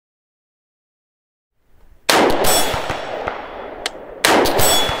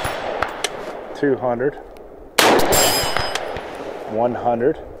200,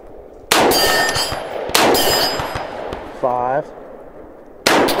 100, 5,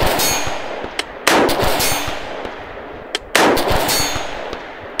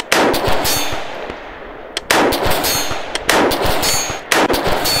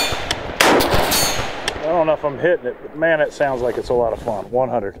 'I don't know if I'm hitting it, but man, it sounds like it's a lot of fun.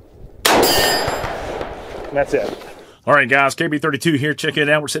 100. And that's it. All right, guys, KB32 here. Check it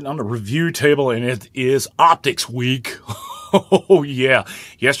out. We're sitting on the review table, and it is optics week. Oh, yeah.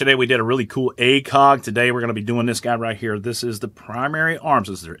 Yesterday, we did a really cool ACOG. Today, we're going to be doing this guy right here. This is the primary arms.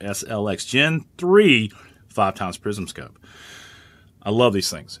 This is their SLX Gen 3 5x Prism scope. I love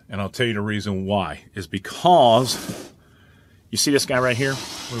these things, and I'll tell you the reason why is because you see this guy right here?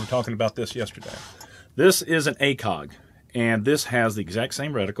 We were talking about this yesterday. This is an ACOG, and this has the exact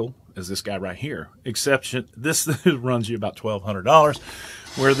same reticle as this guy right here, exception this runs you about $1,200,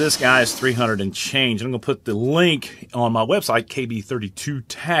 where this guy is $300 and change. And I'm going to put the link on my website,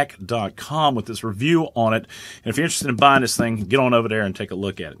 kb32tech.com, with this review on it. And if you're interested in buying this thing, get on over there and take a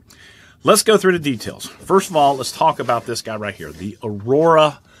look at it. Let's go through the details. First of all, let's talk about this guy right here, the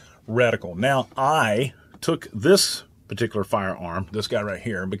AURORA reticle. Now, I took this particular firearm, this guy right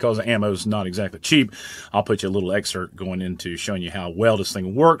here, because the ammo is not exactly cheap, I'll put you a little excerpt going into showing you how well this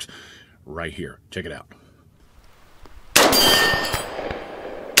thing works right here. Check it out.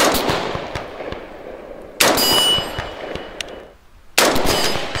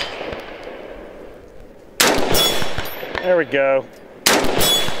 There we go.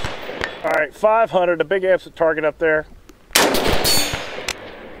 All right, 500, the big absolute target up there.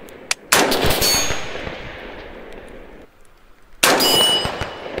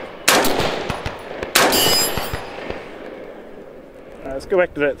 Let's go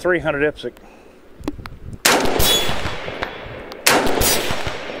back to that 300 IPSC.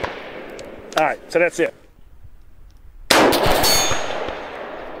 All right, so that's it.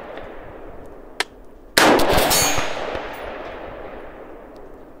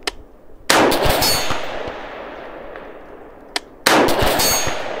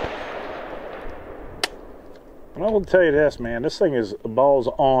 And I will tell you this, man, this thing is balls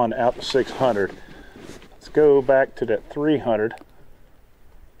on out to 600. Let's go back to that 300.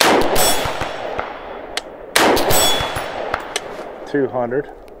 200,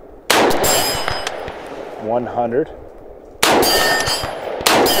 100,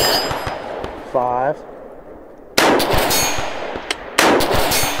 5,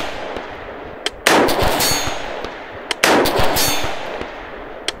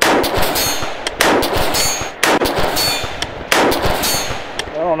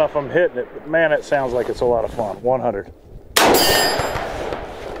 'I don't know if I'm hitting it, but man, it sounds like it's a lot of fun. 100.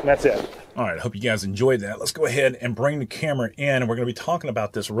 And that's it. All right, I hope you guys enjoyed that. Let's go ahead and bring the camera in, and we're going to be talking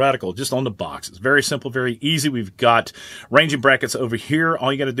about this reticle just on the box. It's very simple, very easy. We've got ranging brackets over here.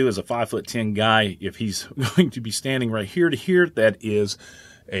 All you got to do is a 5'10" guy, if he's going to be standing right here to here, that is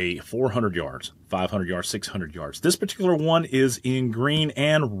a 400 yards, 500 yards, 600 yards. This particular one is in green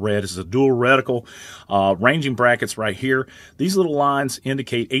and red. It's a dual reticle. Ranging brackets right here. These little lines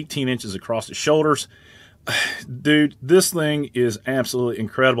indicate 18 inches across the shoulders. Dude, this thing is absolutely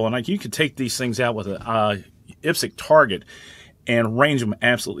incredible, and you can take these things out with a IPSC target and range them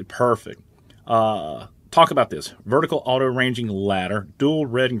absolutely perfect. Talk about this: vertical auto ranging ladder, dual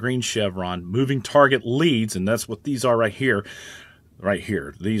red and green chevron, moving target leads, and that's what these are right here.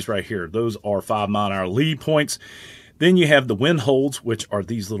 These right here, those are 5-mile-an-hour lead points. Then you have the wind holds, which are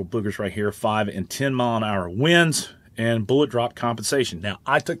these little boogers right here, 5 and 10-mile-an-hour winds, and bullet drop compensation. Now,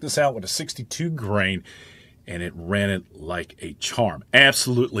 I took this out with a 62 grain, and it ran it like a charm.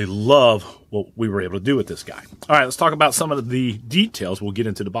 Absolutely love what we were able to do with this guy. All right, let's talk about some of the details. We'll get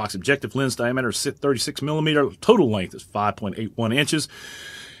into the box. Objective lens diameter is 36mm. Total length is 5.81 inches,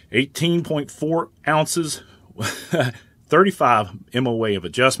 18.4 ounces, 35 MOA of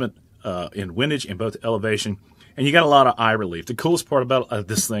adjustment in windage in both elevation, and you got a lot of eye relief. The coolest part about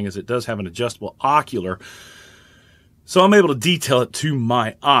this thing is it does have an adjustable ocular, so I'm able to detail it to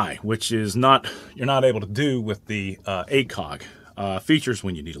my eye, which is you're not able to do with the ACOG. Features: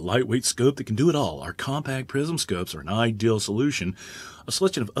 when you need a lightweight scope that can do it all, our compact Prism scopes are an ideal solution. A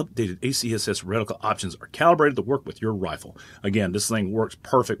selection of updated ACSS reticle options are calibrated to work with your rifle. Again, this thing works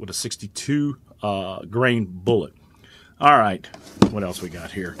perfect with a 62 grain bullet. All right, what else we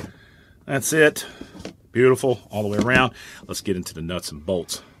got here? That's it. Beautiful all the way around. Let's get into the nuts and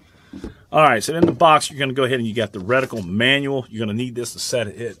bolts. All right, so in the box, you're going to go ahead and you got the reticle manual. You're going to need this to set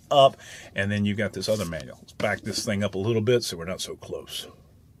it up, and then you got this other manual. Let's back this thing up a little bit so we're not so close.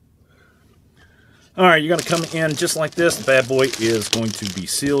 All right, you're going to come in just like this. The bad boy is going to be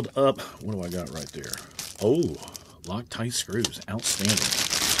sealed up. What do I got right there? Oh, Loctite screws. Outstanding.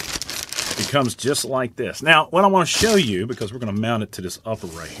 It comes just like this. Now, what I want to show you, because we're going to mount it to this upper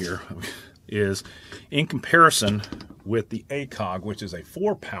right here, is in comparison with the ACOG, which is a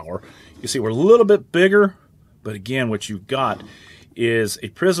 4-power. You see we're a little bit bigger, but again, what you've got is a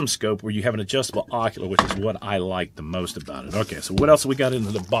Prism scope where you have an adjustable ocular, which is what I like the most about it. Okay, so what else we got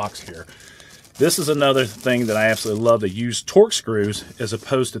into the box here? This is another thing that I absolutely love. They use torque screws as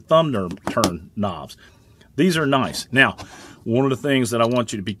opposed to thumb turn knobs. These are nice. Now, one of the things that I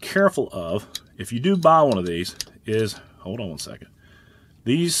want you to be careful of, if you do buy one of these, is, hold on one second,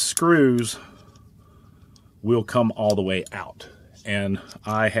 these screws will come all the way out. And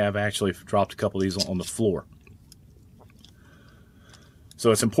I have actually dropped a couple of these on the floor.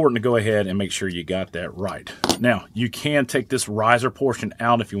 So it's important to go ahead and make sure you got that right. Now, you can take this riser portion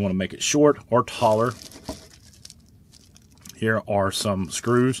out if you want to make it short or taller. Here are some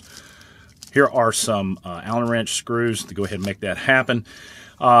screws. Here are some Allen wrench screws to go ahead and make that happen.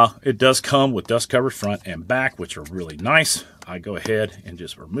 It does come with dust covers front and back, which are really nice. I go ahead and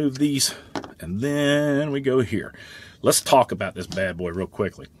just remove these, and then we go here. Let's talk about this bad boy real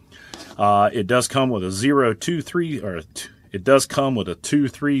quickly. It does come with a 023 or it does come with a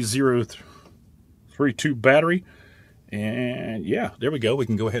 23032 battery. And yeah, there we go. We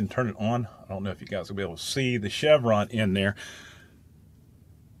can go ahead and turn it on. I don't know if you guys will be able to see the chevron in there,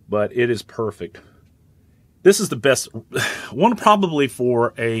 but it is perfect. This is the best one probably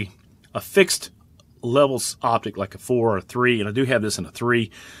for a fixed levels optic like a 4 or a 3, and I do have this in a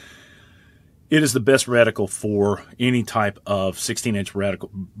 3. It is the best reticle for any type of 16-inch reticle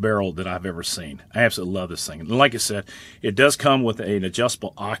barrel that I've ever seen. I absolutely love this thing. And like I said, it does come with an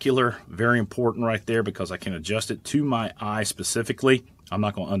adjustable ocular. Very important right there because I can adjust it to my eye specifically. I'm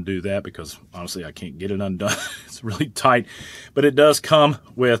not going to undo that because, honestly, I can't get it undone. It's really tight. But it does come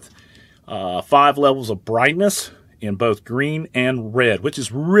with 5 levels of brightness in both green and red, which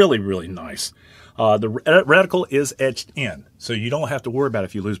is really, really nice. The reticle is etched in, so you don't have to worry about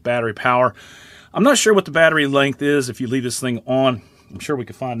if you lose battery power. I'm not sure what the battery length is if you leave this thing on. I'm sure we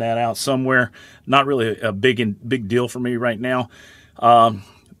can find that out somewhere. Not really a big deal for me right now.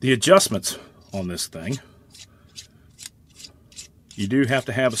 The adjustments on this thing, you do have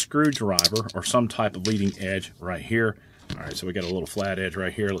to have a screwdriver or some type of leading edge right here. All right, so we got a little flat edge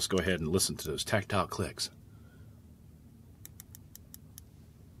right here. Let's go ahead and listen to those tactile clicks.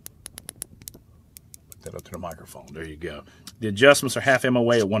 That up to the microphone. There you go. The adjustments are half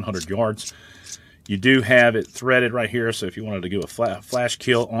MOA at 100 yards. You do have it threaded right here, so if you wanted to do a flash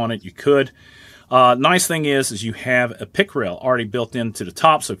kill on it, you could. Nice thing is you have a pick rail already built into the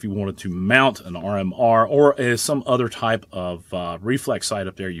top, so if you wanted to mount an RMR or some other type of reflex sight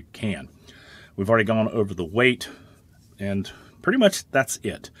up there, you can. We've already gone over the weight, and pretty much that's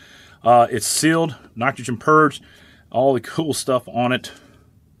it. It's sealed, nitrogen purged, all the cool stuff on it.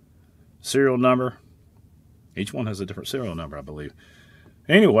 Serial number. Each one has a different serial number, I believe.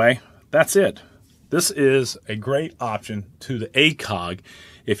 Anyway, that's it. This is a great option to the ACOG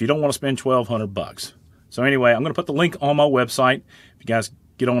if you don't want to spend $1,200. So anyway, I'm going to put the link on my website. If you guys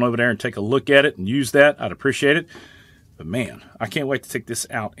get on over there and take a look at it and use that, I'd appreciate it. But man, I can't wait to take this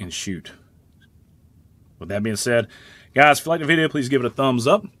out and shoot. With that being said, guys, if you like the video, please give it a thumbs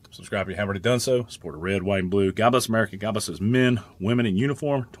up. Subscribe if you haven't already done so. Support red, white, and blue. God bless America. God bless those men, women in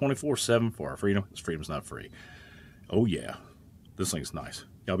uniform, 24/7 for our freedom. This freedom's not free. Oh, yeah. This thing's nice.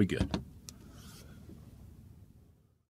 Y'all be good.